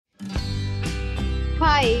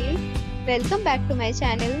Hi, welcome back to my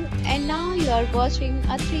channel, and now you are watching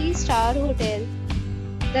a 3-star hotel.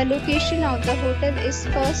 The location of the hotel is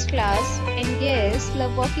first class and guests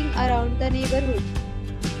love walking around the neighborhood.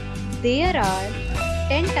 There are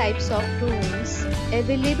 10 types of rooms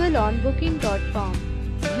available on booking.com.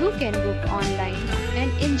 You can book online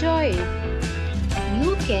and enjoy it.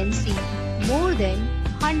 You can see more than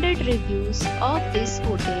 100 reviews of this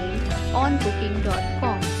hotel on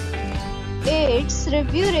booking.com. Its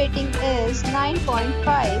review rating is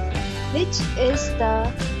 9.5, which is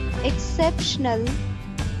the exceptional.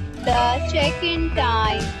 The check-in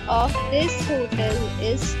time of this hotel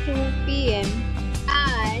is 2 p.m.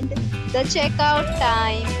 and the checkout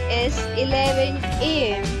time is 11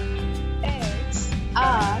 a.m. Pets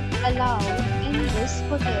are allowed in this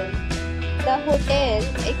hotel. The hotel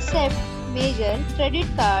accepts major credit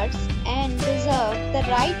cards and reserves the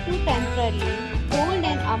right to temporarily hold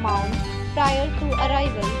an amount prior to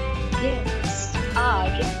arrival. Guests are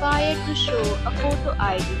required to show a photo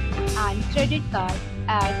ID and credit card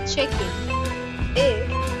at check-in. If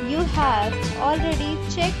you have already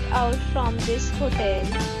checked out from this hotel,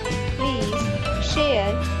 please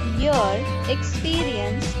share your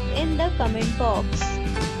experience in the comment box.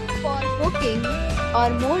 For booking or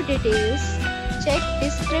more details, check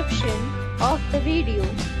description of the video.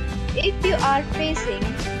 If you are facing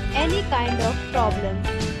any kind of problem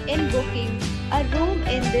in booking a room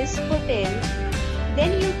in this hotel,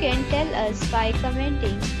 then you can tell us by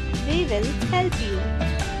commenting. We will help you.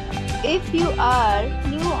 If you are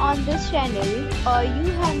new on this channel or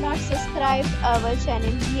you have not subscribed our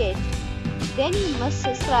channel yet, then you must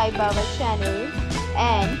subscribe our channel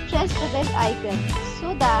and press the bell icon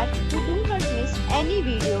so that you do not miss any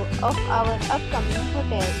video of our upcoming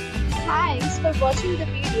hotel. Thanks for watching the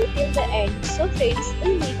video till the end. So friends,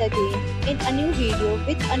 we'll meet again in a new video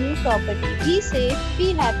with a new property. Be safe,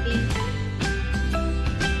 be happy.